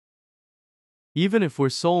Even if we're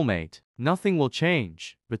soulmate, nothing will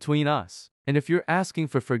change between us. And if you're asking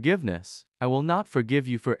for forgiveness, I will not forgive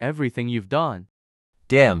you for everything you've done.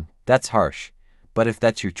 Damn, that's harsh. But if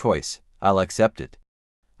that's your choice, I'll accept it.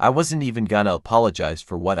 I wasn't even gonna apologize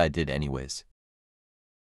for what I did anyways.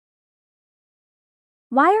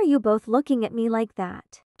 Why are you both looking at me like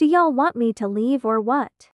that? Do y'all want me to leave or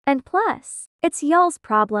what? And plus, it's y'all's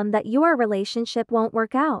problem that your relationship won't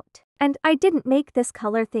work out. And I didn't make this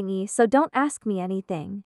color thingy, so don't ask me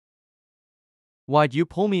anything. Why'd you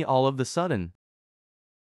pull me all of the sudden?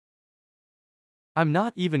 I'm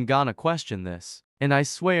not even gonna question this. And I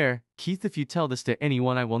swear, Keith, if you tell this to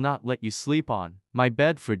anyone, I will not let you sleep on my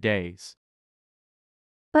bed for days.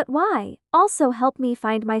 But why? Also help me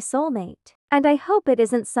find my soulmate. And I hope it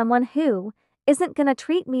isn't someone who isn't gonna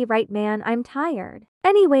treat me right, man. I'm tired.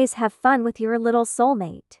 Anyways, have fun with your little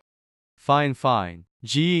soulmate. Fine, fine.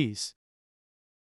 Jeez.